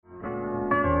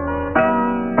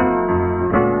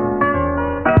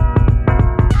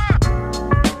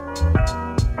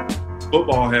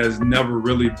Football has never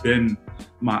really been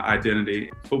my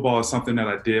identity. Football is something that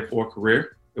I did for a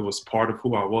career. It was part of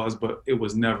who I was, but it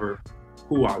was never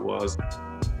who I was.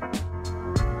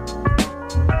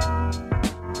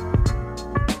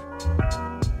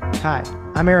 Hi,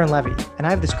 I'm Aaron Levy, and I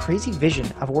have this crazy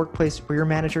vision of a workplace where your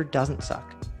manager doesn't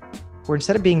suck, where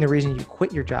instead of being the reason you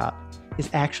quit your job, is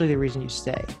actually the reason you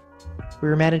stay,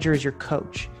 where your manager is your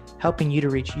coach, helping you to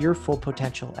reach your full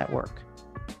potential at work.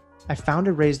 I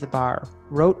founded Raise the Bar,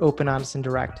 wrote Open, Honest, and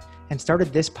Direct, and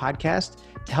started this podcast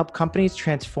to help companies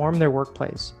transform their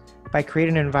workplace by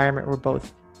creating an environment where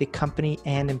both the company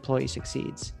and employee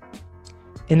succeeds.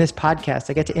 In this podcast,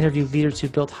 I get to interview leaders who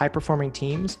built high-performing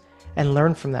teams and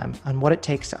learn from them on what it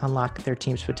takes to unlock their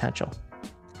team's potential.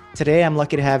 Today, I'm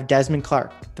lucky to have Desmond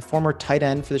Clark, the former tight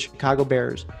end for the Chicago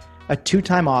Bears, a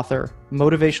two-time author,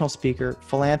 motivational speaker,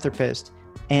 philanthropist,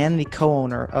 and the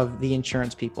co-owner of The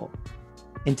Insurance People.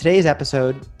 In today's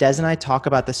episode, Dez and I talk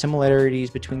about the similarities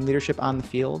between leadership on the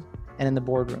field and in the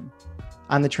boardroom,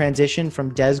 on the transition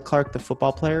from Dez Clark, the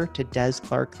football player, to Dez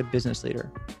Clark, the business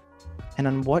leader, and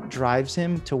on what drives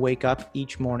him to wake up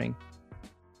each morning.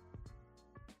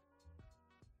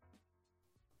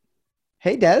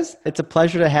 Hey, Dez, it's a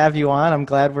pleasure to have you on. I'm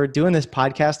glad we're doing this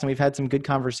podcast, and we've had some good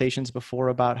conversations before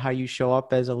about how you show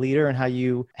up as a leader and how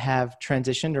you have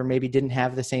transitioned or maybe didn't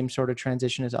have the same sort of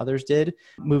transition as others did,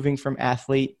 moving from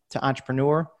athlete to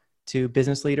entrepreneur to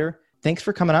business leader. Thanks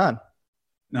for coming on.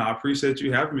 No, I appreciate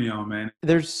you having me on, man.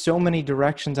 There's so many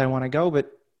directions I want to go,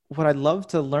 but what I'd love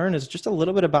to learn is just a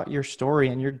little bit about your story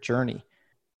and your journey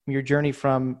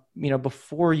from,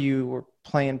 before you were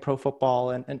playing pro football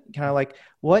and kind of like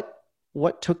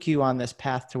what took you on this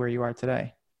path to where you are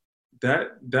today?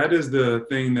 That is the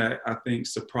thing that I think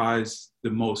surprised the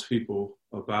most people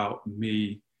about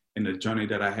me and the journey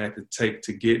that I had to take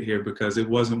to get here, because it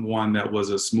wasn't one that was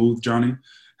a smooth journey.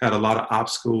 Had a lot of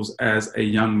obstacles as a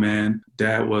young man.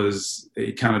 Dad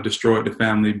he kind of destroyed the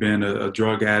family, being a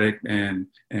drug addict, and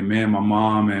me and my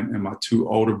mom and my two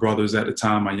older brothers at the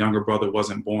time. My younger brother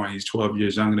wasn't born. He's 12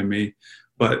 years younger than me.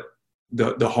 But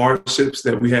the hardships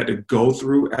that we had to go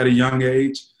through at a young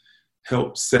age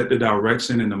helped set the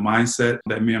direction and the mindset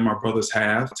that me and my brothers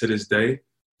have to this day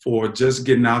for just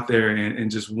getting out there and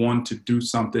just wanting to do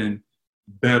something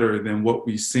better than what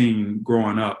we've seen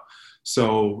growing up.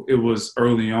 So it was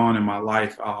early on in my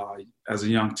life as a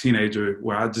young teenager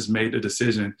where I just made the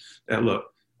decision that, look,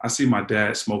 I see my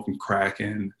dad smoking crack,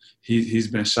 and he's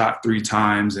been shot 3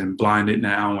 times and blinded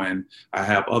now. And I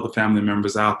have other family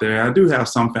members out there. I do have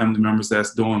some family members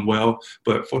that's doing well,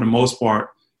 but for the most part,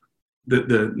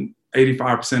 the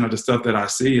 85% of the stuff that I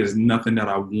see is nothing that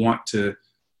I want to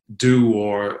do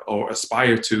or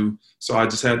aspire to. So I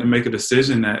just had to make a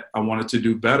decision that I wanted to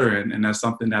do better. And that's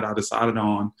something that I decided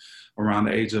on around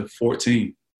the age of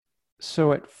 14.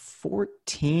 So at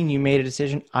 14, you made a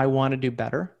decision, I want to do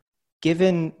better.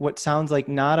 Given what sounds like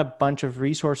not a bunch of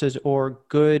resources or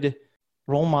good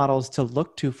role models to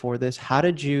look to for this, how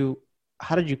did you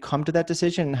come to that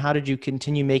decision, and how did you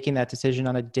continue making that decision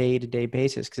on a day-to-day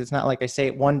basis? Because it's not like I say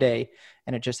it one day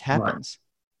and it just happens.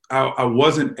 Right. I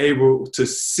wasn't able to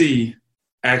see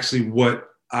actually what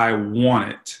I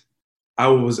wanted. I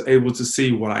was able to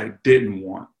see what I didn't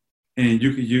want. And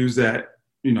you could use that,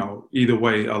 either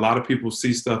way. A lot of people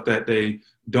see stuff that they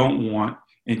don't want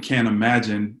and can't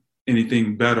imagine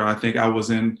anything better. I think I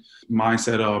was in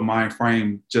mindset or mind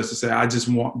frame just to say, I just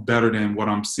want better than what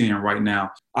I'm seeing right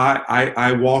now.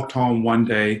 I walked home one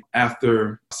day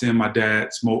after seeing my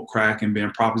dad smoke crack and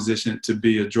being propositioned to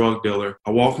be a drug dealer.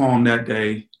 I walked home that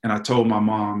day and I told my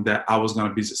mom that I was going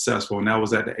to be successful. And that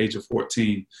was at the age of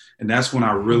 14. And that's when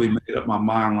I really made up my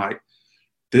mind, like,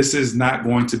 this is not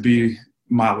going to be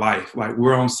my life. Like,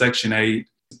 we're on Section 8.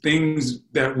 Things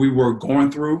that we were going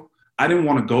through, I didn't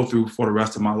want to go through for the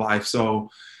rest of my life. So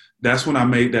that's when I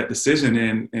made that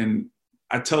decision. And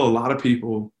I tell a lot of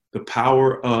people the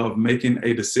power of making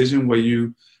a decision where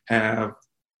you have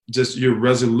you're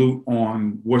resolute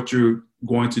on what you're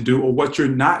going to do or what you're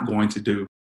not going to do,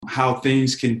 how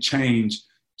things can change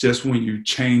just when you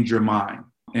change your mind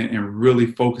and really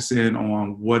focus in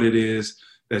on what it is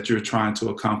that you're trying to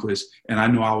accomplish. And I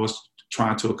know I was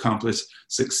trying to accomplish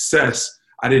success.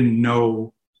 I didn't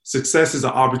know success is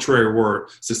an arbitrary word.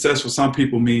 Success for some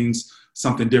people means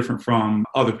something different from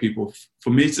other people.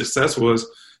 For me, success was,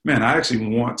 man, I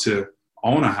actually want to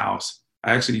own a house.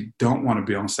 I actually don't want to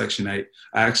be on Section 8.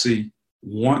 I actually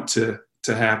want to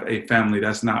have a family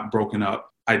that's not broken up.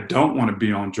 I don't want to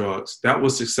be on drugs. That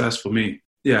was success for me.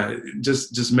 Yeah,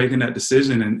 just making that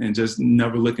decision and just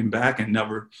never looking back and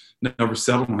never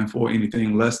settling for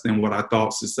anything less than what I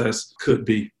thought success could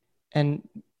be. And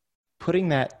putting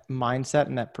that mindset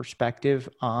and that perspective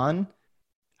on,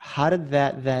 how did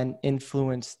that then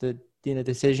influence the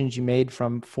decisions you made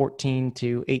from 14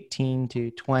 to 18 to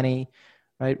 20,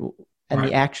 right? And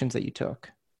the actions that you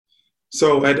took?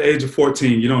 So at the age of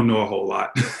 14, you don't know a whole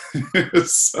lot.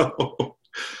 So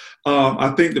I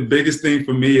think the biggest thing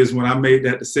for me is when I made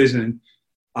that decision,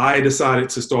 I decided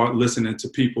to start listening to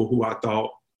people who I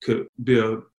thought could be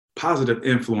a positive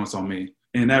influence on me.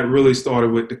 And that really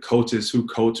started with the coaches who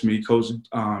coached me, Coach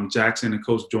Jackson and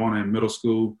Coach Joyner in middle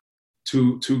school,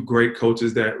 two great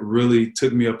coaches that really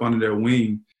took me up under their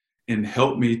wing and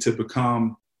helped me to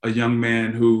become a young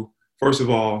man who, first of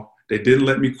all, they didn't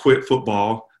let me quit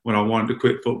football when I wanted to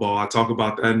quit football. I talk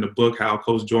about that in the book, how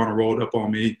Coach Joyner rolled up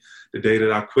on me the day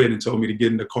that I quit and told me to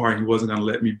get in the car and he wasn't going to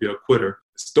let me be a quitter.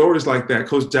 Stories like that.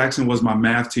 Coach Jackson was my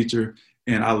math teacher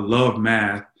and I loved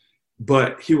math,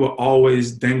 but he would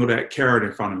always dangle that carrot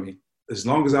in front of me. As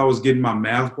long as I was getting my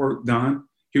math work done,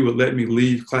 he would let me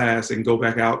leave class and go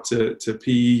back out to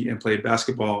PE and play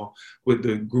basketball with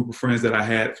the group of friends that I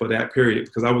had for that period,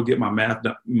 because I would get my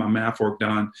math work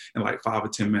done in like 5 or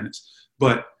 10 minutes.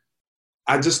 But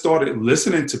I just started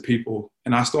listening to people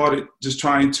and I started just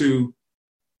trying to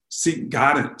seek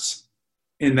guidance.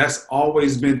 And that's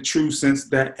always been true since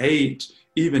that age.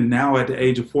 Even now at the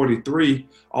age of 43,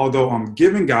 although I'm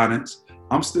giving guidance,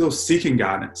 I'm still seeking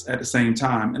guidance at the same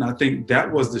time. And I think that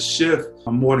was the shift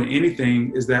more than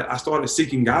anything, is that I started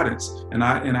seeking guidance and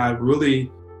I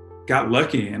really got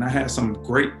lucky and I had some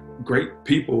great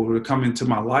people to come into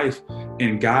my life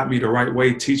and guide me the right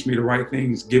way, teach me the right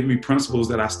things, give me principles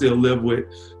that I still live with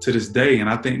to this day. And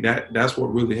I think that's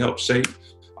what really helped shape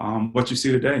what you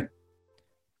see today.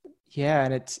 Yeah.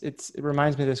 And it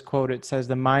reminds me of this quote. It says,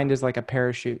 the mind is like a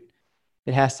parachute.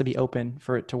 It has to be open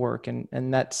for it to work. And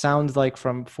that sounds like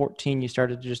from 14, you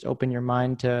started to just open your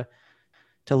mind to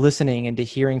listening and to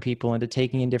hearing people and to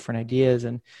taking in different ideas.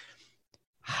 And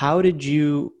how did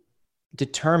you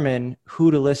determine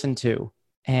who to listen to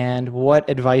and what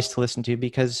advice to listen to?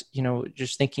 Because,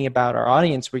 just thinking about our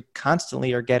audience, we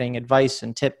constantly are getting advice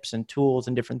and tips and tools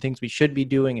and different things we should be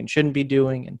doing and shouldn't be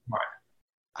doing. And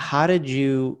how did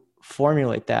you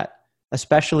formulate that?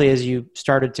 Especially as you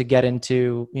started to get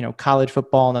into, college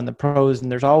football and then the pros,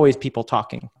 and there's always people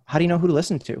talking. How do you know who to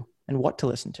listen to and what to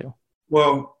listen to?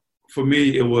 Well, for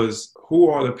me, it was, who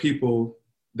are the people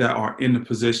that are in the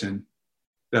position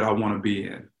that I want to be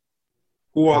in?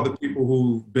 Who are the people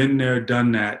who've been there,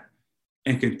 done that,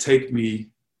 and can take me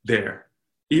there?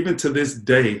 Even to this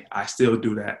day, I still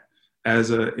do that. As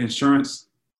an insurance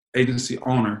agency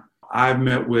owner, I've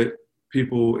met with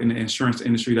people in the insurance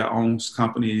industry that owns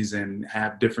companies and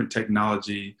have different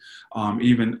technology,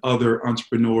 even other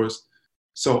entrepreneurs.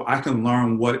 So I can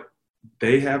learn what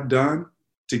they have done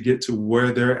to get to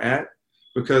where they're at,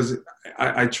 because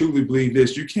I truly believe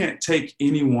this: you can't take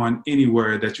anyone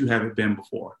anywhere that you haven't been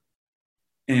before.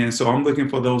 And so I'm looking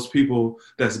for those people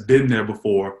that's been there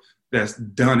before, that's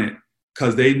done it,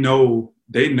 because they know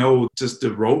just the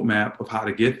roadmap of how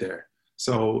to get there.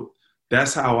 So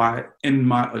that's how I, in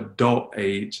my adult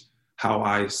age, how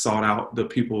I sought out the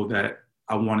people that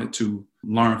I wanted to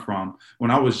learn from.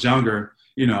 When I was younger,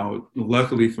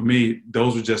 luckily for me,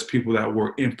 those were just people that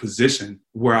were in position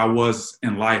where I was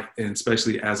in life, and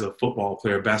especially as a football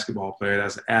player, basketball player,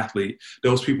 as an athlete,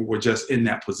 those people were just in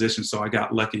that position. So I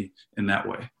got lucky in that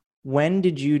way. When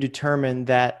did you determine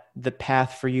that the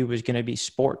path for you was going to be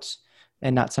sports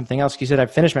and not something else? You said, I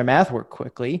finished my math work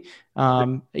quickly,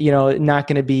 not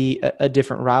going to be a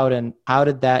different route. And how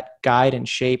did that guide and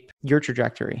shape your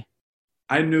trajectory?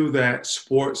 I knew that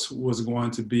sports was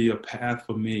going to be a path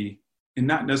for me, and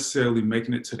not necessarily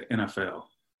making it to the NFL,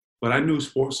 but I knew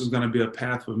sports was going to be a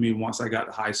path for me once I got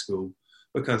to high school,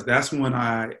 because that's when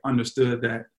I understood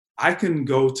that I can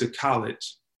go to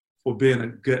college for being a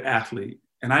good athlete.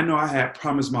 And I know I had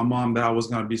promised my mom that I was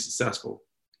going to be successful.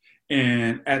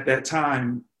 And at that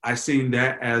time, I seen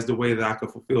that as the way that I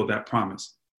could fulfill that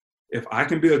promise. If I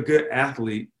can be a good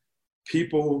athlete,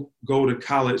 people go to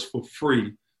college for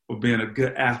free for being a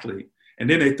good athlete. And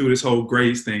then they threw this whole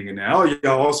grades thing in there. Oh,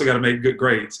 y'all also got to make good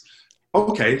grades.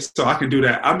 Okay, so I can do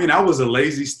that. I mean, I was a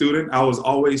lazy student. I was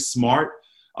always smart.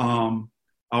 I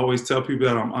always tell people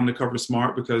that I'm undercover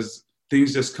smart because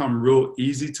things just come real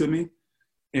easy to me.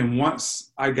 And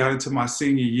once I got into my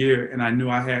senior year and I knew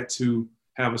I had to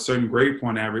have a certain grade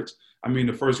point average,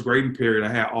 the first grading period,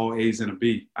 I had all A's and a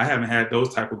B. I haven't had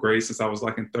those type of grades since I was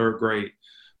like in third grade.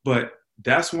 But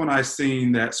that's when I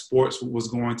seen that sports was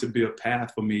going to be a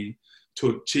path for me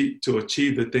to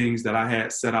achieve the things that I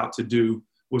had set out to do,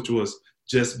 which was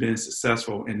just being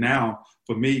successful. And now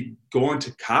for me, going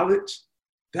to college,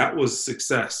 that was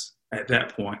success at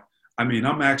that point. I mean,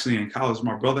 I'm actually in college.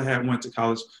 My brother had went to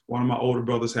college. One of my older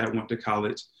brothers had went to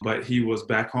college, but he was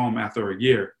back home after a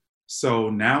year. So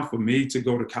now for me to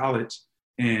go to college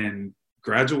and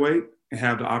graduate and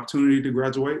have the opportunity to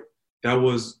graduate, that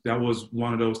was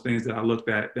one of those things that I looked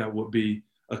at that would be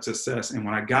a success. And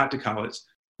when I got to college,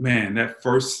 man, that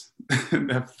first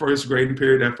that first grading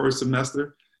period, that first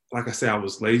semester, like I said, I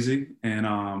was lazy, and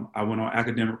I went on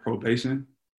academic probation,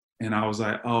 and I was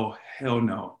like, oh, hell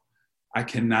no, I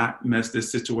cannot mess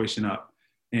this situation up.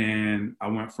 And I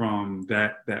went from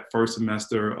that first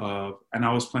semester and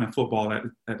I was playing football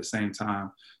at the same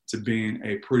time, to being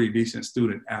a pretty decent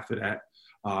student after that,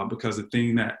 because the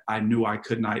thing that I knew I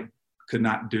could not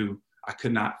do, I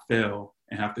could not fail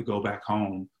and have to go back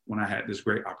home when I had this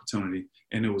great opportunity,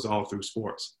 and it was all through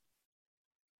sports.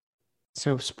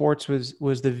 So sports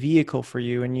was the vehicle for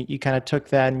you, and you kind of took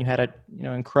that and you had a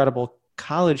incredible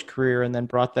college career, and then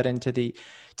brought that into the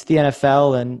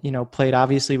NFL, and played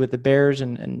obviously with the Bears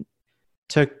and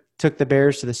took the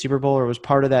Bears to the Super Bowl, or was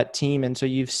part of that team. And so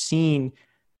you've seen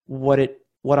what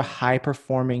a high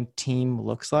performing team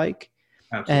looks like.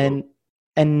 Absolutely.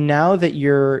 And now that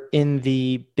you're in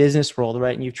the business world,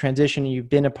 right, and you've transitioned and you've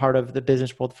been a part of the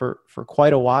business world for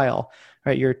quite a while,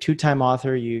 right? You're a 2-time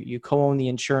author, you co-own the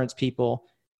insurance people.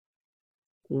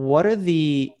 What are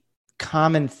the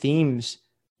common themes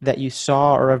that you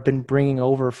saw or have been bringing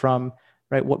over from,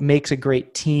 right, what makes a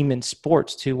great team in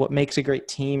sports to what makes a great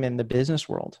team in the business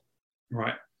world?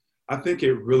 Right. I think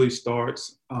it really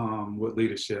starts with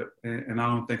leadership. And I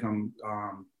don't think I'm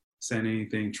saying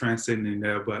anything transcending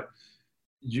there, but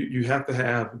you have to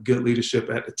have good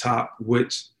leadership at the top,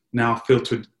 which now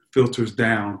filters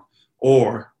down.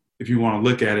 Or if you want to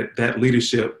look at it, that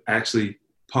leadership actually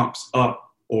pumps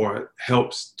up or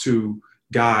helps to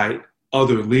guide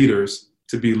other leaders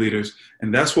to be leaders.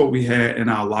 And that's what we had in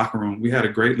our locker room. We had a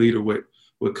great leader with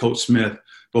Coach Smith,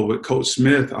 but with Coach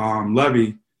Smith,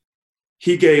 Levy,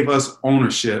 he gave us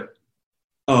ownership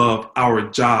of our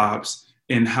jobs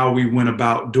and how we went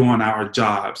about doing our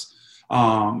jobs.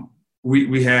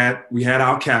 We had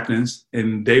our captains,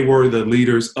 and they were the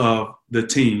leaders of the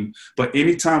team. But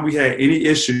anytime we had any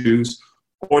issues,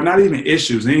 or not even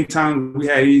issues, anytime we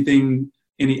had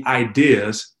any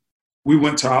ideas, we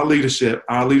went to our leadership.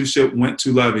 Our leadership went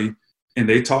to Levy, and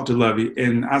they talked to Levy.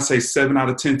 And I say 7 out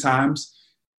of 10 times,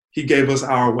 he gave us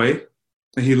our way,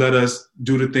 and he let us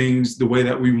do the things the way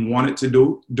that we wanted to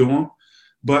do them.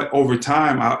 But over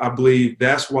time, I believe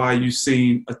that's why you've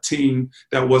seen a team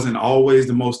that wasn't always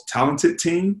the most talented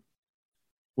team,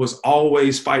 was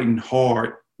always fighting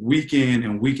hard week in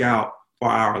and week out for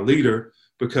our leader,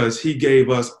 because he gave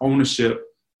us ownership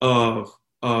of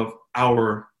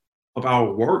our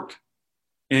work.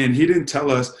 And he didn't tell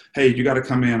us, hey, you got to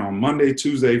come in on Monday,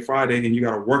 Tuesday, Friday, and you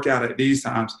got to work out at these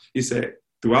times. He said,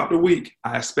 throughout the week,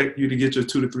 I expect you to get your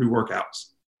 2 to 3 workouts.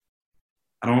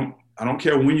 I don't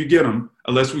care when you get them.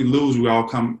 Unless we lose, we all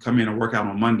come in and work out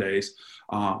on Mondays.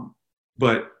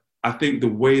 But I think the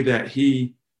way that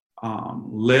he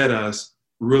led us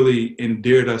really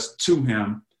endeared us to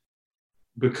him,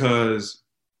 because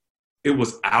it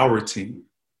was our team.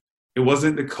 It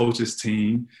wasn't the coach's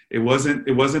team. It wasn't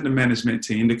the management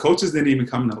team. The coaches didn't even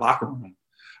come in the locker room.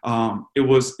 It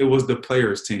was the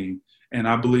players' team. And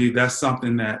I believe that's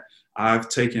something that I've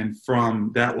taken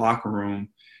from that locker room.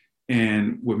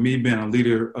 And with me being a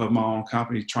leader of my own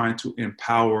company, trying to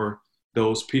empower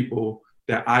those people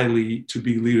that I lead to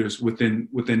be leaders within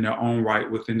their own right,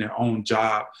 within their own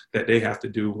job that they have to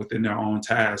do, within their own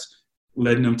task,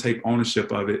 letting them take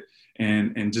ownership of it,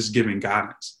 and just giving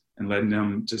guidance and letting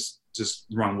them just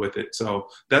run with it. So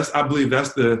I believe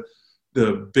that's the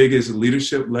biggest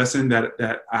leadership lesson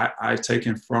that I've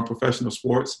taken from professional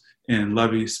sports, and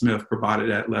Lovie Smith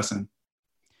provided that lesson.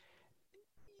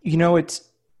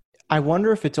 I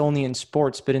wonder if it's only in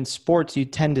sports, but in sports you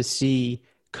tend to see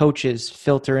coaches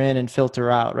filter in and filter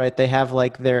out, right? They have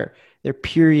like their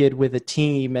period with a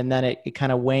team, and then it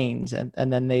kind of wanes, and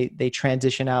then they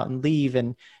transition out and leave,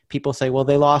 and people say, well,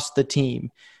 they lost the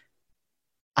team.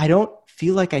 I don't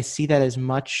feel like I see that as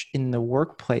much in the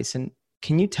workplace. And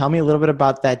can you tell me a little bit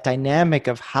about that dynamic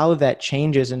of how that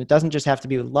changes? And it doesn't just have to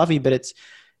be with Lovie, but it's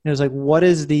like,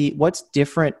 what's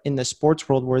different in the sports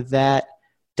world where that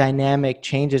dynamic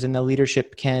changes and the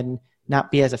leadership can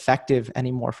not be as effective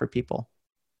anymore for people?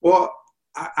 Well,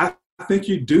 I think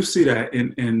you do see that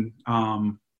in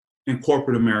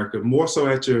corporate America, more so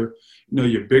at your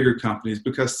bigger companies,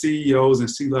 because CEOs and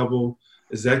C-level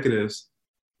executives,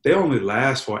 they only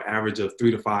last for an average of 3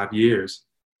 to 5 years.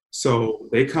 So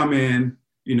they come in,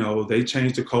 they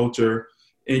change the culture,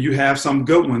 and you have some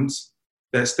good ones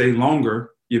that stay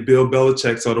longer. Your Bill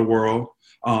Belichick's of the world,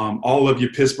 All of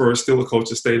your Pittsburgh Steelers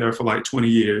coaches stay there for like 20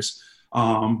 years.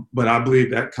 But I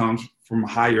believe that comes from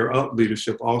higher up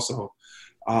leadership also.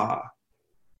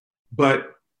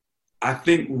 But I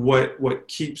think what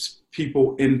keeps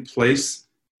people in place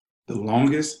the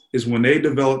longest is when they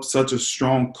develop such a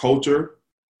strong culture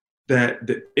that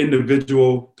the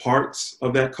individual parts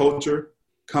of that culture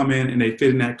come in and they fit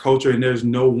in that culture, and there's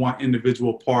no one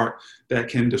individual part that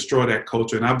can destroy that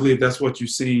culture. And I believe that's what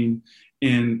you've seen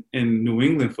in New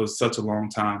England for such a long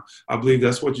time. I believe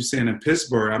that's what you're seeing in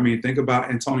Pittsburgh. I mean, think about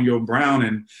Antonio Brown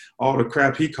and all the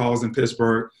crap he caused in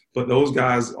Pittsburgh, but those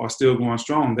guys are still going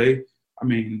strong.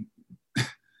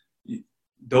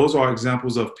 Those are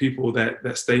examples of people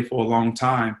that stay for a long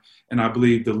time. And I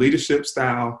believe the leadership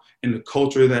style and the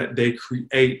culture that they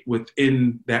create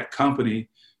within that company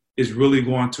is really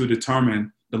going to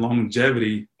determine the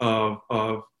longevity of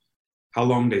how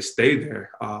long they stay there.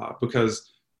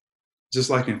 Because just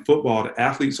like in football, the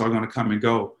athletes are going to come and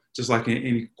go. Just like in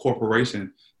any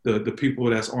corporation, the people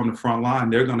that's on the front line,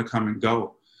 they're going to come and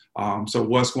go. So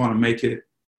what's going to make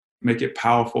it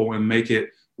powerful and make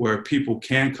it where people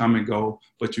can come and go,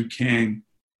 but you can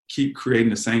keep creating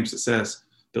the same success?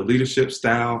 The leadership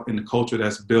style and the culture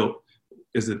that's built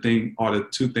are the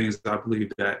two things that I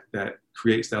believe that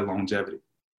creates that longevity.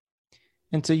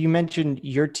 And so you mentioned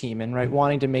your team and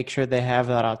wanting to make sure they have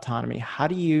that autonomy. How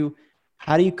do you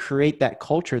create that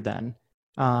culture then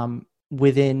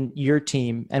within your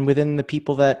team and within the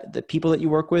people that you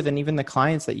work with and even the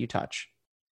clients that you touch?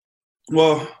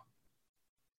 Well,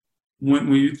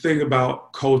 when you think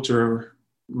about culture,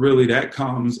 really that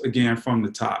comes again from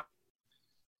the top.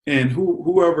 And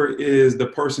whoever is the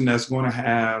person that's going to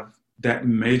have that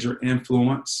major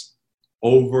influence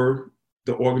over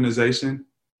the organization,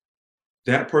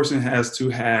 that person has to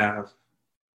have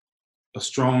a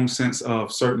strong sense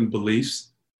of certain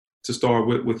beliefs to start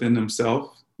within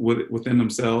themselves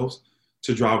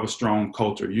to drive a strong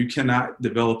culture. You cannot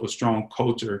develop a strong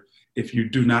culture if you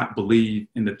do not believe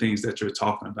in the things that you're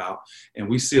talking about. And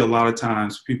we see a lot of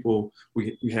times people,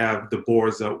 we have the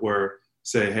boards up where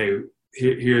say, hey,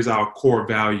 here's our core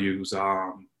values,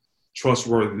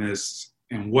 trustworthiness,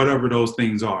 and whatever those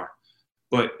things are.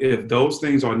 But if those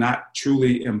things are not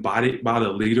truly embodied by the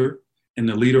leader, and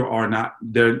the leader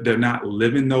they're not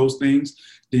living those things,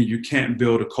 then you can't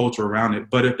build a culture around it.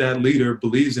 But if that leader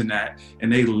believes in that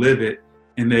and they live it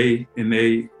and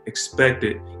they expect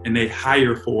it and they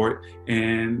hire for it,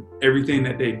 and everything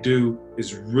that they do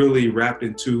is really wrapped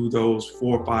into those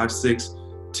 4, 5, 6,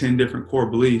 10 different core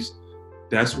beliefs,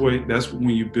 that's when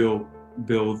you build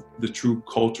the true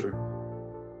culture.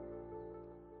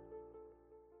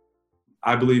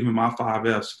 I believe in my 5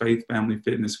 F's: faith, family,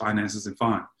 fitness, finances, and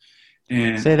fun.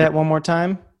 And say that one more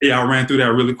time. Yeah, I ran through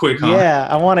that really quick, huh? Yeah,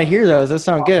 I want to hear those. Those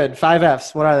sound good. 5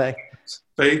 F's. What are they?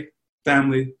 Faith,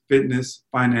 family, fitness,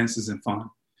 finances, and fun.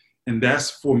 And that's,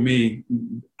 for me,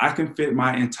 I can fit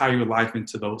my entire life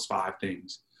into those 5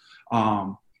 things.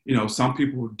 Some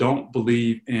people don't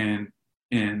believe in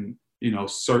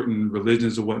certain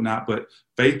religions or whatnot, but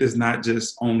faith is not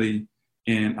just only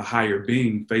in a higher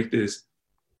being. Faith is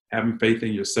having faith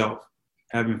in yourself,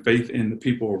 having faith in the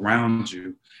people around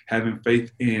you, having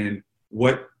faith in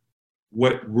what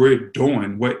we're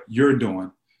doing, what you're doing.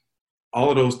 All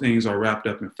of those things are wrapped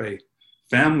up in faith.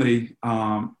 Family,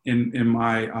 in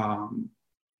my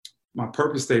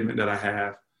purpose statement that I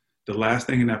have, the last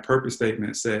thing in that purpose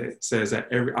statement says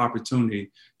that every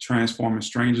opportunity transforming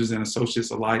strangers and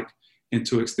associates alike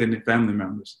into extended family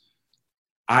members.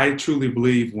 I truly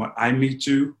believe when I meet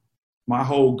you, my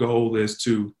whole goal is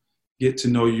to get to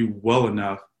know you well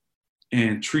enough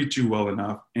and treat you well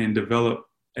enough and develop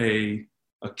a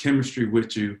chemistry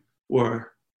with you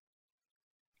where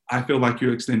I feel like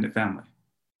you're extended family.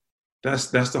 That's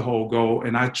the whole goal.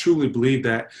 And I truly believe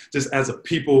that just as a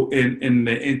people in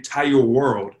the entire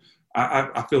world,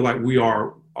 I feel like we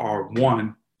are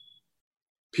one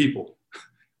people,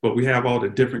 but we have all the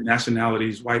different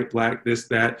nationalities, white, black, this,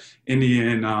 that,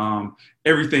 Indian,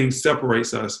 everything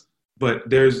separates us. But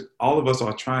all of us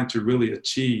are trying to really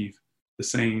achieve the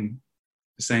same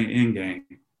end game.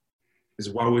 Is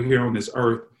why we're here on this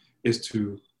earth, is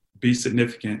to be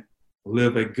significant,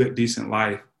 live a good, decent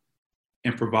life,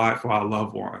 and provide for our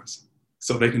loved ones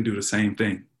so they can do the same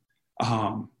thing.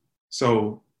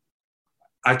 So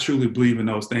I truly believe in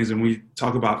those things. And we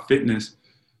talk about fitness.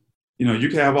 You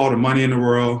can have all the money in the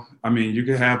world. I mean, you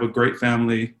can have a great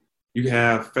family. You can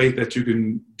have faith that you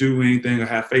can do anything or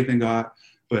have faith in God.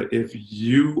 But if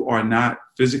you are not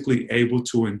physically able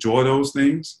to enjoy those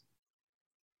things,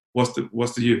 what's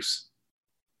the use?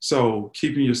 So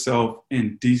keeping yourself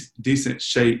in decent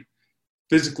shape,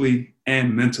 physically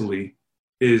and mentally,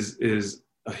 is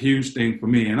a huge thing for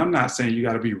me. And I'm not saying you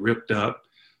got to be ripped up,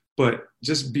 but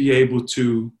just be able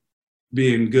to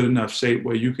be in good enough shape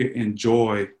where you can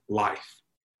enjoy life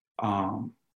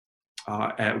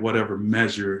at whatever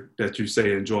measure that you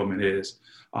say enjoyment is.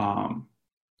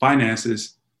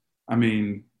 Finances, I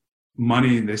mean,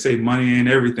 money, they say money ain't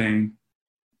everything,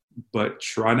 but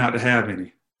try not to have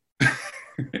any.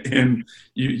 And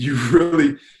you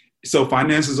really, so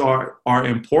finances are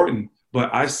important,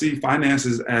 but I see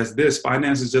finances as this.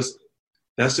 Finance is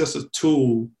that's just a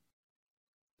tool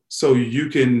so you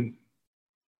can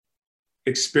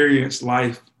experience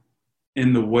life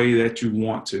in the way that you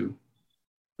want to,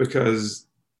 because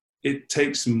it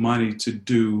takes money to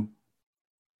do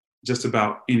just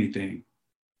about anything.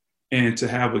 And to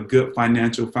have a good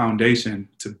financial foundation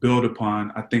to build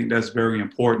upon, I think that's very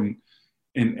important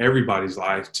in everybody's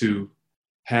life, to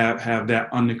have that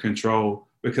under control,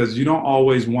 because you don't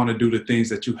always want to do the things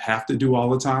that you have to do all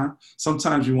the time.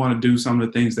 Sometimes you want to do some of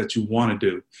the things that you want to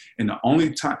do. And the only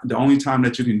time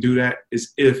that you can do that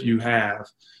is if you have,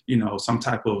 some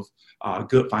type of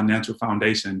good financial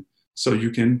foundation, so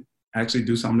you can actually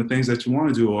do some of the things that you want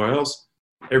to do, or else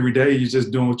every day you're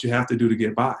just doing what you have to do to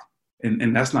get by.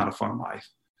 And that's not a fun life.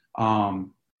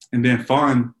 And then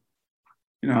fun,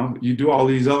 you do all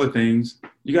these other things.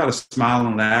 You got to smile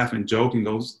and laugh and joke and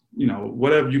go,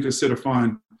 whatever you consider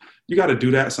fun, you got to do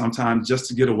that sometimes just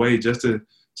to get away, just to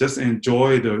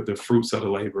enjoy the fruits of the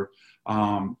labor.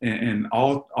 And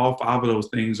all five of those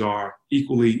things are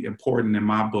equally important in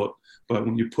my book. But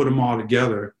when you put them all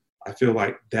together, I feel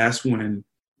like that's when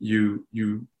you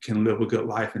can live a good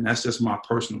life. And that's just my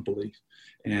personal belief.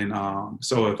 And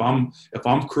so if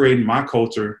I'm creating my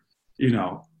culture,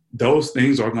 those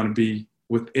things are going to be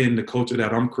within the culture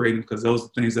that I'm creating, because those are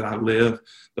things that I live.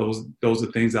 Those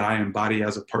are things that I embody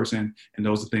as a person, and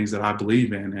those are things that I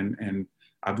believe in. And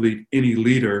I believe any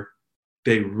leader,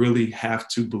 they really have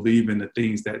to believe in the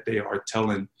things that they are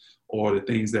telling, or the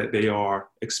things that they are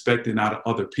expecting out of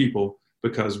other people.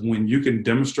 Because when you can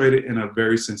demonstrate it in a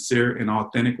very sincere and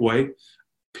authentic way,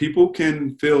 people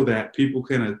can feel that, people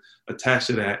can attach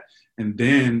to that. And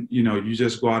then, you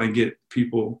just go out and get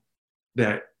people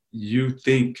that you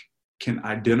think can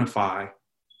identify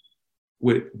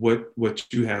with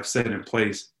what you have set in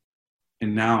place.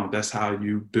 And now that's how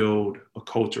you build a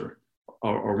culture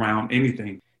around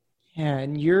anything. Yeah.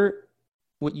 And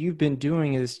what you've been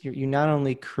doing is you not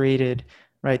only created,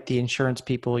 right, the insurance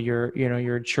people, your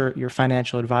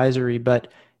financial advisory,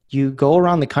 but you go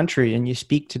around the country and you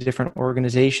speak to different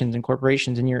organizations and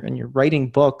corporations, and you're writing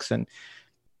books, and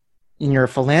you're a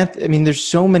philanthropist. I mean, there's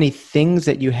so many things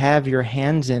that you have your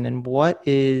hands in. And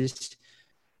what's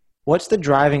the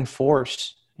driving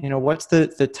force? What's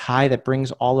the tie that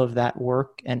brings all of that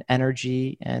work and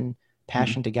energy and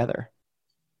passion together?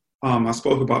 I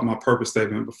spoke about my purpose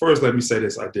statement, but first let me say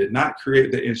this. I did not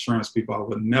create the insurance people. I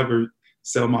would never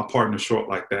sell my partner short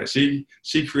like that.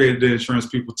 She created the insurance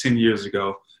people 10 years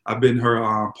ago. I've been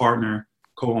her partner,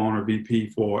 co-owner,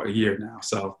 VP for a year now.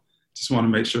 So just want to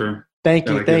make sure. Thank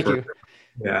you.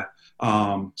 Yeah.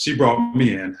 She brought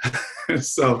me in.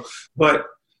 So, but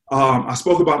I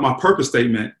spoke about my purpose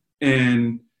statement,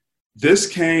 and this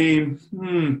came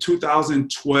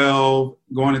 2012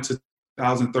 going into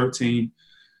 2013,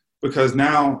 because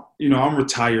now, I'm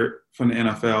retired from the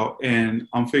NFL, and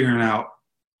I'm figuring out,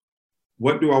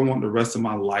 what do I want the rest of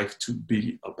my life to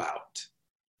be about?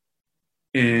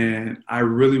 And I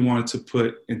really wanted to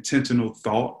put intentional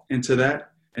thought into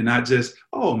that, and not just,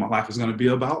 my life is going to be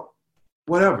about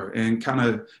whatever, and kind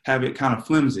of have it kind of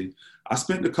flimsy. I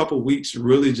spent a couple of weeks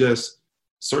really just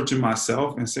searching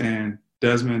myself and saying,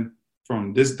 Desmond,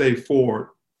 from this day forward,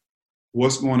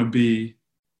 what's going to be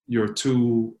your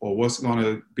tool, or what's going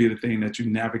to be the thing that you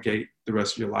navigate the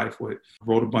rest of your life with? I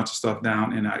wrote a bunch of stuff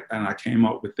down, and I came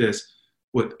up with this: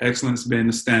 with excellence being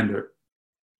the standard,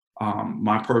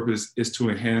 my purpose is to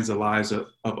enhance the lives of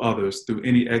others through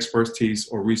any expertise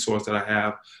or resource that I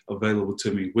have available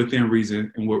to me, within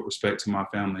reason and with respect to my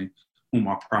family, whom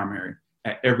are primary.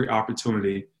 At every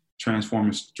opportunity,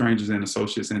 transforming strangers and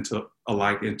associates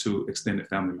alike into extended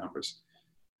family members.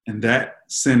 And that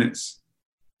sentence,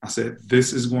 I said,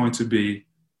 this is going to be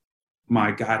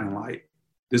my guiding light.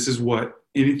 This is what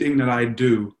anything that I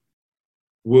do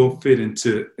will fit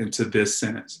into this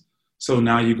sentence. So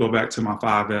now you go back to my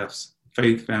 5 F's: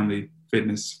 faith, family,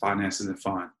 fitness, finances, and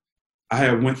fun. I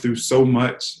had went through so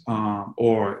much,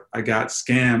 or I got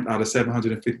scammed out of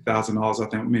 $750,000. I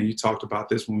think, man, you talked about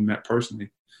this when we met personally.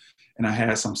 And I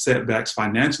had some setbacks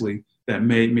financially that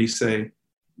made me say,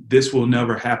 this will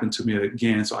never happen to me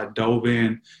again. So I dove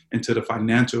into the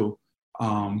financial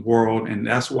world. And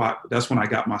that's when I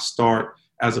got my start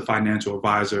as a financial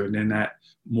advisor. And then that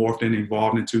morphed and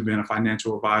evolved into being a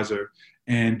financial advisor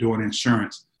and doing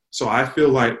insurance. So I feel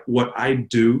like what I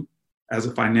do as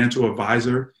a financial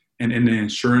advisor and in the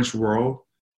insurance world,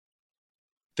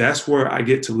 that's where I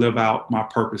get to live out my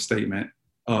purpose statement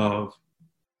of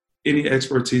any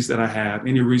expertise that I have,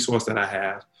 any resource that I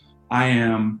have. I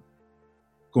am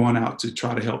going out to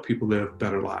try to help people live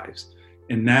better lives.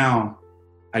 And now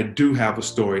I do have a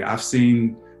story. I've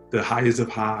seen the highest of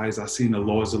highs. I've seen the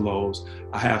lowest of lows.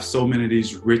 I have so many of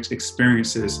these rich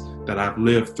experiences that I've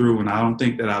lived through. And I don't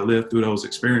think that I lived through those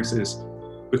experiences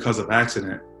because of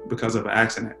accident.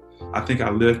 I think I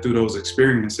lived through those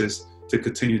experiences to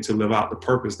continue to live out the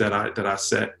purpose that I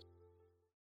set.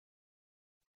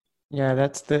 Yeah,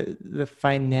 that's the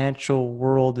financial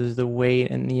world is the way,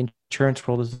 and the insurance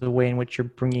world is the way in which you're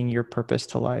bringing your purpose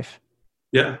to life.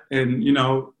 Yeah, and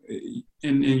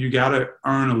and you gotta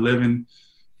earn a living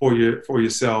for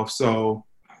yourself. So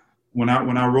when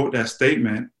I wrote that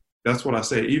statement, that's what I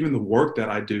say. Even the work that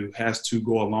I do has to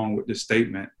go along with this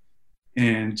statement.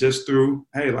 And just through,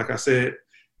 hey, like I said,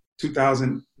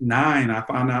 2009, I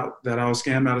found out that I was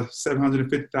scammed out of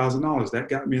 $750,000. That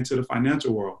got me into the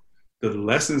financial world. The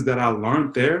lessons that I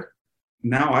learned there,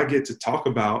 now I get to talk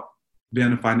about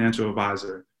being a financial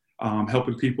advisor,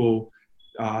 helping people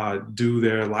do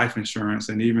their life insurance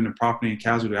and even the property and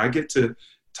casualty. I get to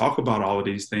talk about all of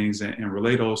these things and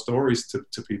relate those stories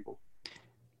to people.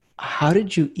 How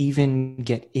did you even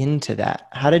get into that?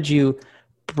 How did you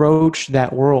broach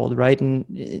that world, right?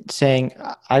 And saying,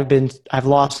 I've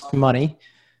lost money,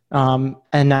 and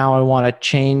now I want to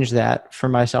change that for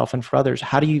myself and for others.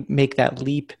 How do you make that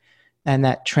leap and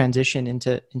that transition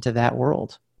into that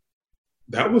world?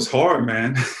 That was hard,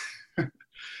 man.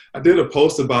 I did a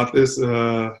post about this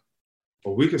a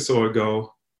week or so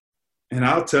ago, and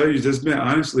I'll tell you, just being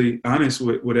honest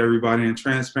with everybody and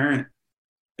transparent.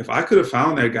 If I could have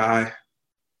found that guy,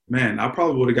 man, I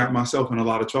probably would have got myself in a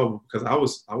lot of trouble because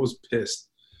I was pissed.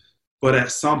 But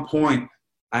at some point,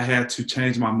 I had to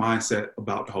change my mindset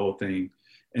about the whole thing,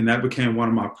 and that became one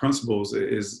of my principles: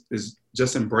 is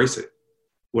just embrace it.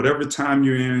 Whatever time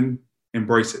you're in,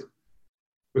 embrace it,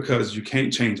 because you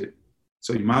can't change it.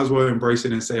 So you might as well embrace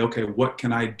it and say, okay, what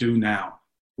can I do now?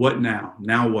 What now?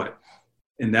 Now what?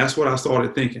 And that's what I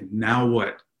started thinking. Now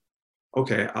what?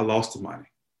 Okay, I lost the money.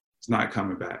 It's not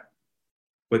coming back.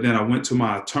 But then I went to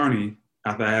my attorney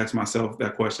after I asked myself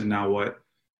that question, now what?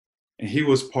 And he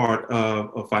was part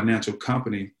of a financial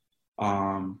company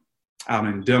out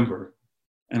in Denver.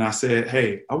 And I said,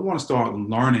 hey, I want to start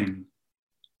learning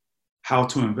how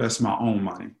to invest my own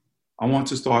money. I want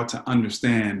to start to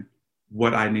understand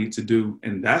what I need to do.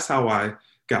 And that's how I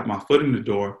got my foot in the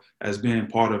door as being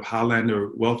part of Highlander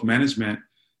Wealth Management,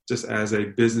 just as a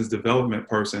business development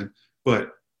person.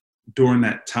 But during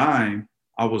that time,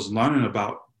 I was learning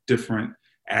about different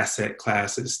asset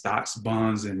classes, stocks,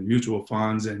 bonds, and mutual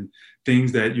funds, and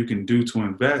things that you can do to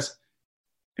invest.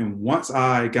 And once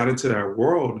I got into that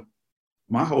world,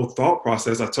 my whole thought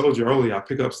process, I told you earlier, I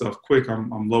pick up stuff quick.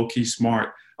 I'm low-key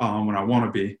smart when I want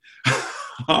to be.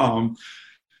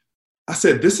 I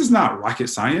said, this is not rocket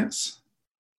science.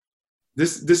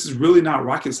 This is really not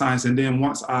rocket science. And then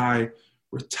once I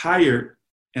retired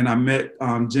and I met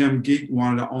Jim Geek,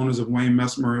 one of the owners of Wayne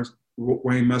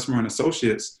Messmer and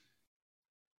Associates,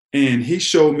 and he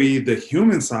showed me the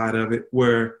human side of it,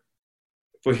 where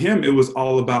for him, it was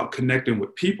all about connecting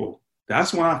with people.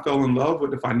 That's when I fell in love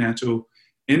with the financial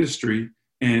industry.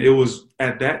 And it was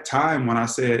at that time when I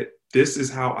said, this is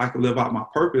how I could live out my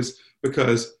purpose,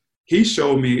 because he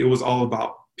showed me it was all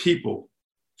about people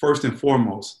first and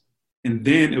foremost. And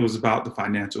then it was about the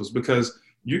financials, because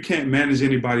you can't manage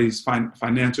anybody's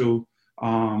financial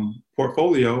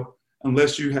portfolio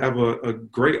unless you have a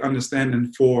great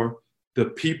understanding for the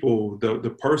people,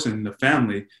 the person, the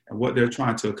family, and what they're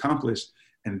trying to accomplish.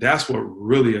 And that's what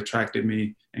really attracted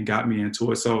me and got me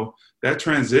into it. So that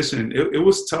transition, it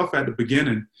was tough at the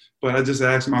beginning, but I just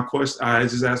asked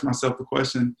myself the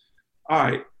question, all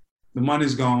right, the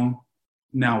money's gone,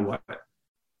 now what?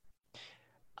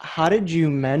 How did you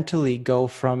mentally go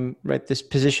from this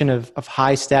position of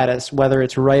high status, whether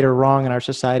it's right or wrong in our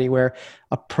society, where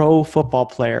a pro football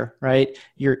player, right?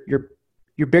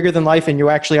 You're bigger than life, and you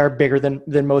actually are bigger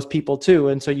than most people too.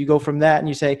 And so you go from that and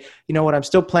you say, you know what, I'm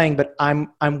still playing, but I'm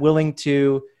willing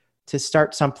to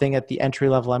start something at the entry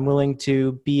level. I'm willing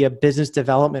to be a business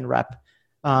development rep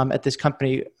at this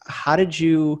company. How did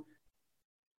you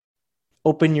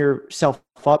open yourself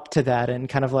up to that, and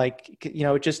kind of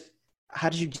how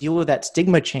did you deal with that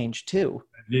stigma change too?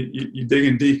 You're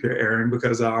digging deep here, Aaron,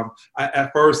 because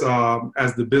at first,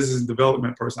 as the business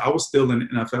development person, I was still in the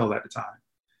NFL at the time.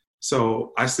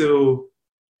 So I still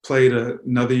played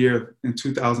another year in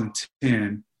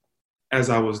 2010 as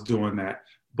I was doing that.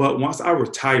 But once I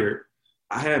retired,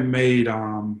 I had made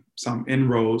some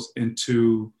inroads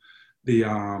into the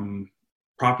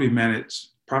property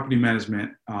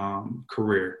management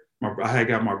career. I had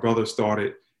got my brother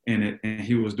started in it, and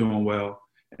he was doing well.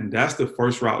 And that's the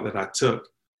first route that I took.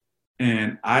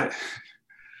 And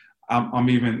I'm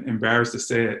even embarrassed to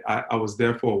say it. I was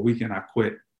there for a week and I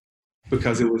quit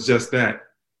because it was just that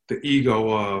the ego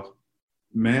of,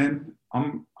 man,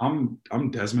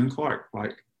 I'm Desmond Clark.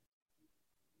 Like,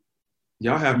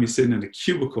 y'all have me sitting in a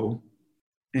cubicle,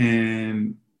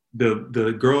 and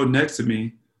the girl next to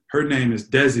me, her name is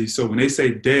Desi. So when they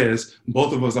say Dez,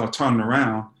 both of us are turning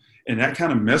around, and that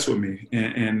kind of messed with me.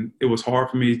 And it was hard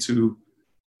for me to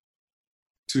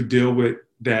deal with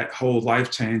that whole life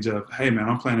change of, hey man,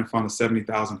 I'm playing in front of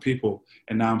 70,000 people,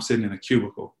 and now I'm sitting in a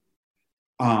cubicle.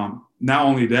 Not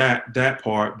only that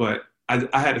part, but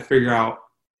I had to figure out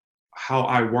how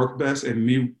I work best, and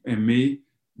me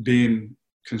being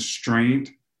constrained,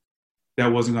 that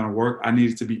wasn't going to work. I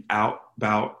needed to be out,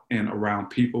 about, and around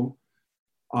people.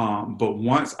 But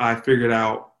once I figured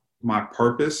out my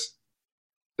purpose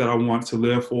that I want to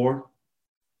live for,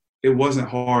 it wasn't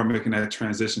hard making that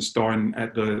transition, starting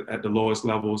at the lowest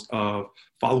levels of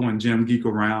following Jim Geek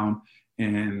around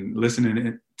and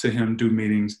listening to him do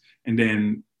meetings, and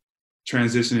then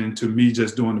transitioning to me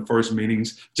just doing the first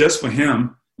meetings just for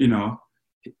him,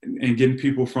 and getting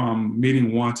people from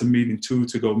meeting 1 to meeting 2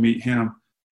 to go meet him.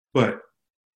 But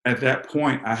at that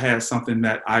point, I had something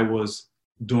that I was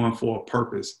doing for a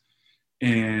purpose.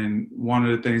 And one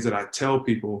of the things that I tell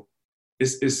people,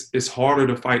 it's harder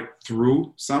to fight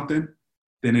through something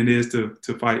than it is to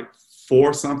fight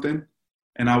for something.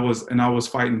 And I was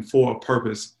fighting for a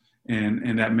purpose,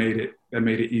 and that made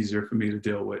it easier for me to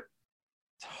deal with.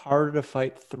 It's harder to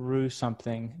fight through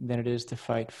something than it is to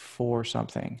fight for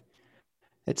something.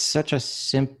 It's such a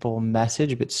simple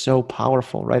message, but so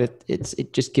powerful, right?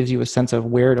 It just gives you a sense of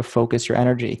where to focus your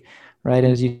energy, right?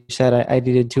 As you said, I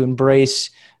needed to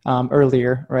embrace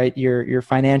earlier, right? Your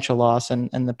financial loss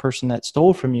and the person that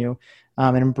stole from you,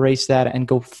 and embrace that and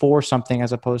go for something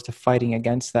as opposed to fighting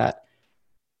against that.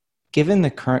 Given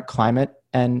the current climate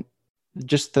and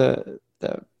just the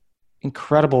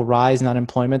incredible rise in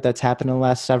unemployment that's happened in the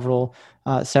last several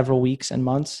weeks and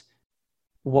months,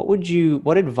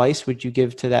 what advice would you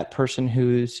give to that person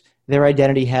their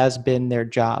identity has been their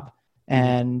job,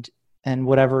 and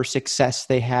whatever success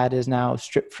they had is now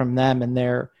stripped from them, and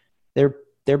they're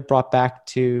brought back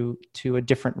to a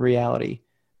different reality?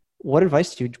 What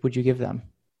advice would you give them?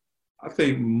 I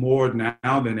think more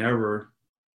now than ever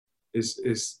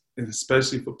is and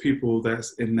especially for people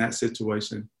that's in that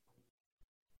situation,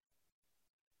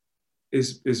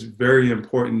 is very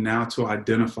important now to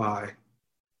identify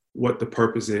what the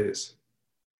purpose is.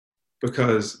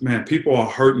 Because, man, people are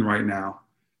hurting right now.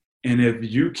 And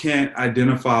if you can't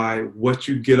identify what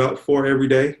you get up for every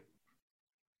day,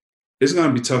 it's going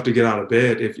to be tough to get out of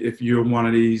bed if you're one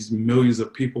of these millions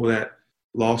of people that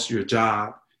lost your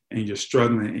job and you're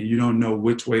struggling and you don't know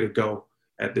which way to go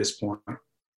at this point.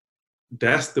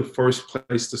 That's the first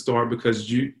place to start, because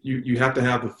you have to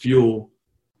have the fuel.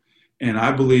 And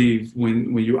I believe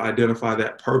when you identify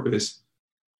that purpose,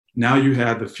 now you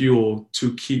have the fuel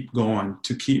to keep going,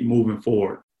 to keep moving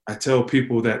forward. I tell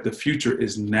people that the future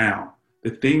is now.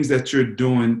 The things that you're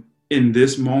doing in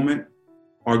this moment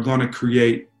are going to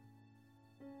create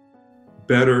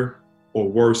better or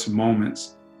worse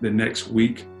moments the next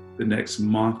week, the next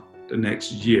month, the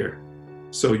next year.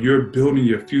 So you're building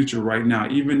your future right now.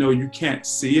 Even though you can't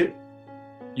see it,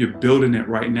 you're building it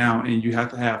right now, and you have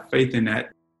to have faith in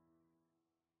that.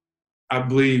 I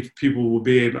believe people will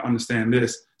be able to understand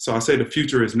this. So I say the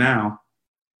future is now,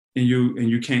 and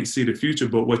you can't see the future,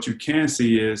 but what you can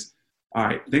see is, all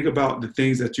right, think about the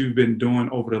things that you've been doing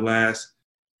over the last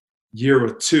year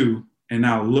or two, and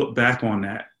now look back on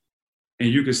that, and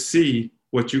you can see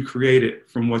what you created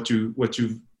from what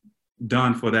you've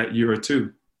done for that year or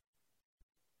two.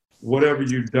 Whatever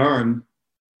you've done,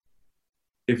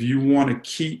 if you want to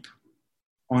keep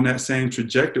on that same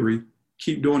trajectory,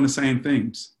 keep doing the same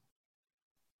things.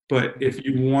 But if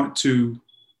you want to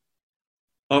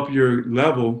up your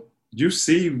level, you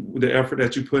see the effort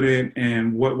that you put in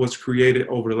and what was created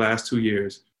over the last 2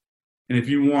 years. And if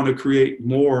you want to create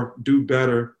more, do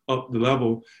better, up the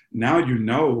level, now you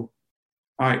know,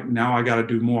 all right, now I got to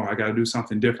do more. I got to do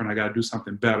something different. I got to do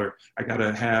something better. I got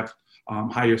to have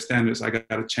higher standards. I got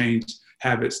to change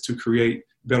habits to create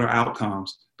better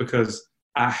outcomes, because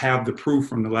I have the proof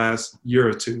from the last year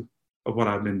or two of what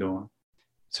I've been doing.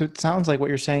 So it sounds like what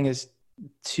you're saying is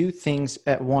two things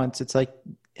at once. It's like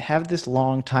have this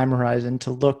long time horizon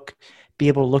to be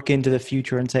able to look into the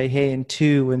future and say, hey, in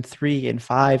 2 and 3 and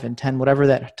 5 and 10, whatever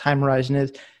that time horizon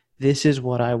is, this is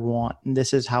what I want. And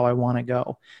this is how I want to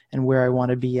go and where I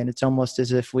want to be. And it's almost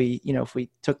as if if we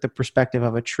took the perspective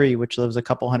of a tree, which lives a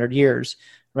couple hundred years,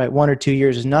 right? 1 or 2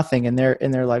 years is nothing in their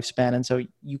lifespan. And so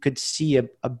you could see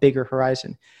a bigger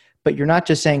horizon, but you're not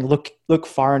just saying, look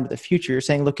far into the future. You're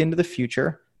saying, look into the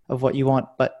future of what you want,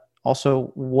 but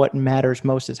also what matters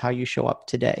most is how you show up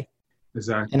today.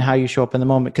 Exactly. And how you show up in the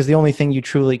moment. Because the only thing you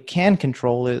truly can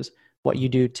control is what you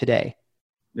do today.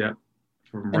 Yeah.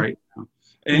 From right now.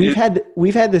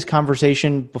 We've had this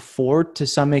conversation before to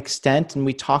some extent, and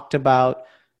we talked about,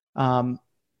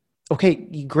 okay,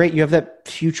 great. You have that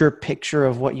future picture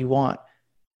of what you want.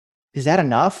 Is that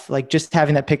enough? Like just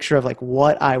having that picture of like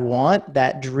what I want,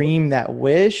 that dream, that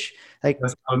wish, like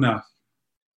that's not enough.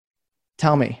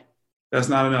 Tell me. That's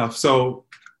not enough. So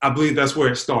I believe that's where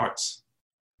it starts.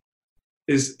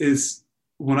 Is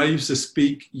when I used to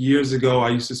speak years ago, I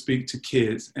used to speak to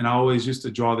kids, and I always used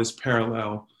to draw this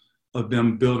parallel of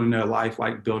them building their life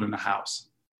like building a house.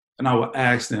 And I would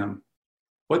ask them,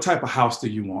 what type of house do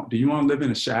you want? Do you want to live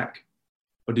in a shack,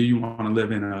 or do you want to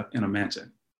live in a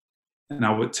mansion? And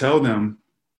I would tell them,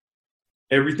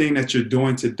 everything that you're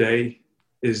doing today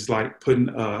is like putting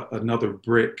another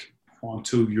brick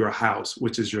onto your house,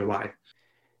 which is your life.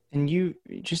 And you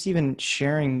just even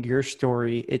sharing your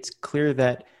story, it's clear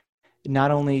that not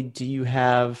only do you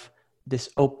have this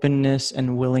openness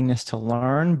and willingness to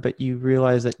learn, but you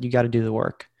realize that you got to do the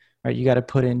work, right? You got to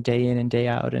put in and day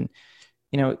out. And,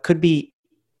 it could be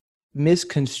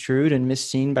misconstrued and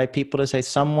misseen by people to say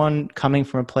someone coming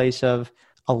from a place of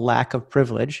a lack of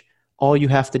privilege, all you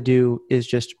have to do is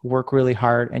just work really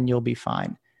hard and you'll be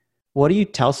fine. What do you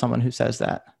tell someone who says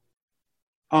that?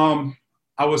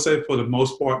 I would say for the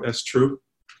most part, that's true,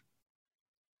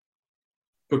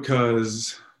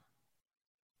 because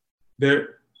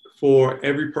for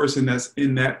every person that's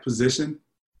in that position,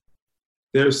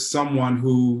 there's someone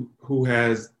who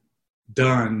has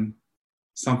done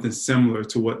something similar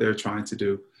to what they're trying to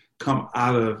do, come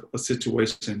out of a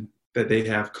situation that they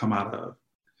have come out of.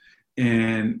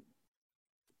 And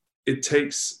it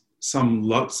takes some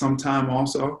luck sometime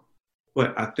also,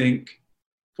 but I think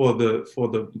for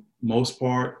the most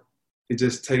part, it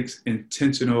just takes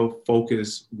intentional,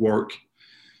 focused work.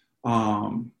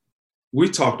 We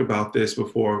talked about this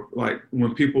before, like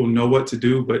when people know what to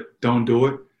do but don't do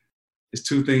it, it's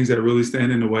two things that really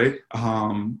stand in the way.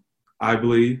 I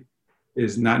believe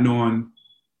is not knowing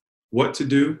what to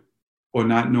do or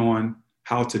not knowing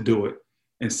how to do it.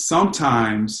 And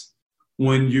sometimes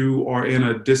when you are in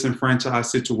a disenfranchised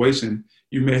situation,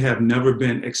 you may have never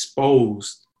been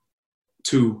exposed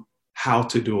to how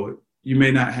to do it. You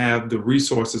may not have the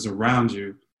resources around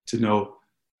you to know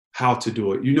how to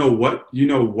do it. You know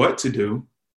what to do,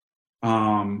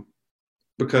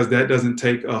 because that doesn't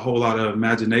take a whole lot of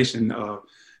imagination.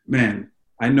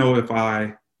 I know if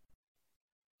I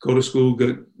go to school,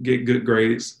 get good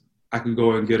grades, I can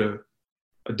go and get a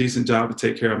decent job to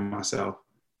take care of myself.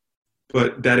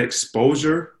 But that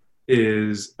exposure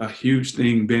is a huge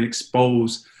thing. Being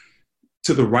exposed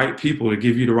to the right people to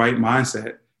give you the right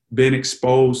mindset, being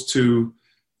exposed to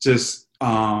just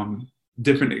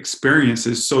different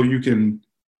experiences so you can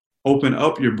open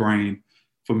up your brain.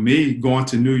 For me, going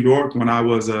to New York when I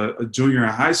was a junior in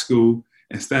high school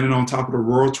and standing on top of the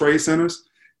World Trade Centers,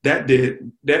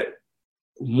 that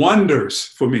wonders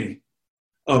for me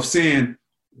of saying,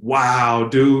 wow,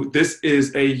 dude, this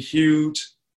is a huge,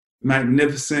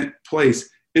 magnificent place.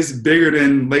 It's bigger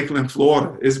than Lakeland,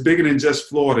 Florida. It's bigger than just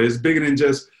Florida. It's bigger than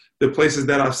just the places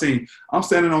that I've seen. I'm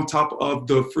standing on top of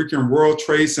the freaking World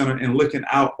Trade Center and looking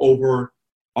out over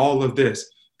all of this.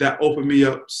 That opened me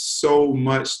up so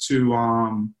much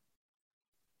to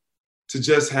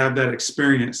just have that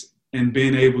experience and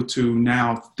being able to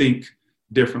now think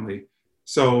differently.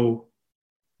 So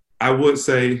I would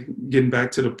say, getting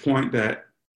back to the point, that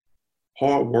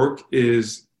hard work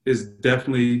is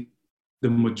definitely the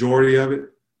majority of it,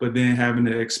 but then having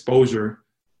the exposure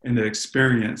and the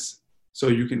experience so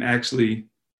you can actually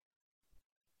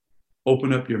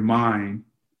open up your mind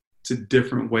to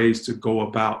different ways to go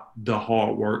about the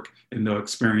hard work and the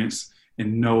experience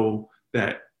and know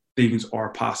that things are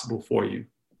possible for you.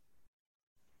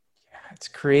 It's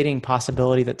creating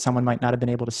possibility that someone might not have been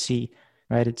able to see,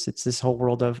 right? It's this whole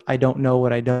world of, I don't know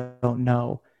what I don't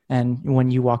know. And when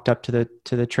you walked up to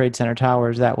the Trade Center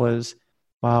towers, that was,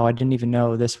 wow, I didn't even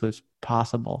know this was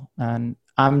possible. And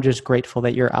I'm just grateful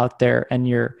that you're out there and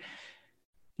you're,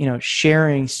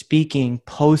 sharing, speaking,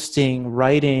 posting,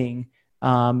 writing,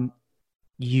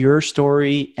 your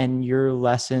story and your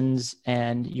lessons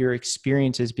and your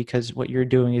experiences, because what you're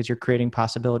doing is you're creating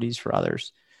possibilities for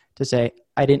others to say,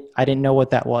 I didn't know what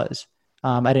that was.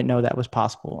 I didn't know that was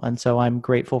possible. And so I'm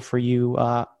grateful for you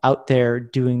out there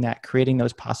doing that, creating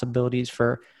those possibilities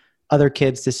for other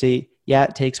kids to see, yeah,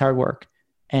 it takes hard work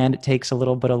and it takes a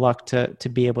little bit of luck to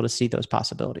be able to see those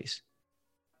possibilities.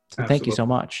 So thank you so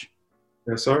much.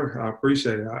 Yes, sir. I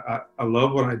appreciate it. I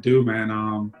love what I do,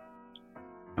 man.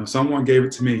 Someone gave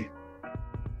it to me,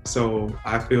 so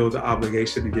I feel the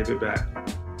obligation to give it back.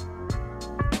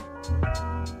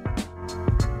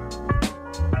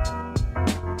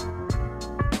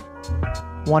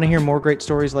 Want to hear more great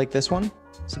stories like this one?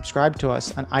 Subscribe to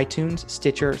us on iTunes,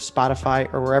 Stitcher,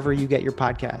 Spotify, or wherever you get your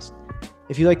podcast.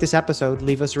 If you like this episode,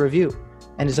 leave us a review.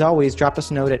 And as always, drop us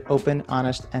a note at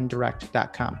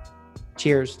openhonestanddirect.com.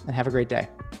 Cheers and have a great day.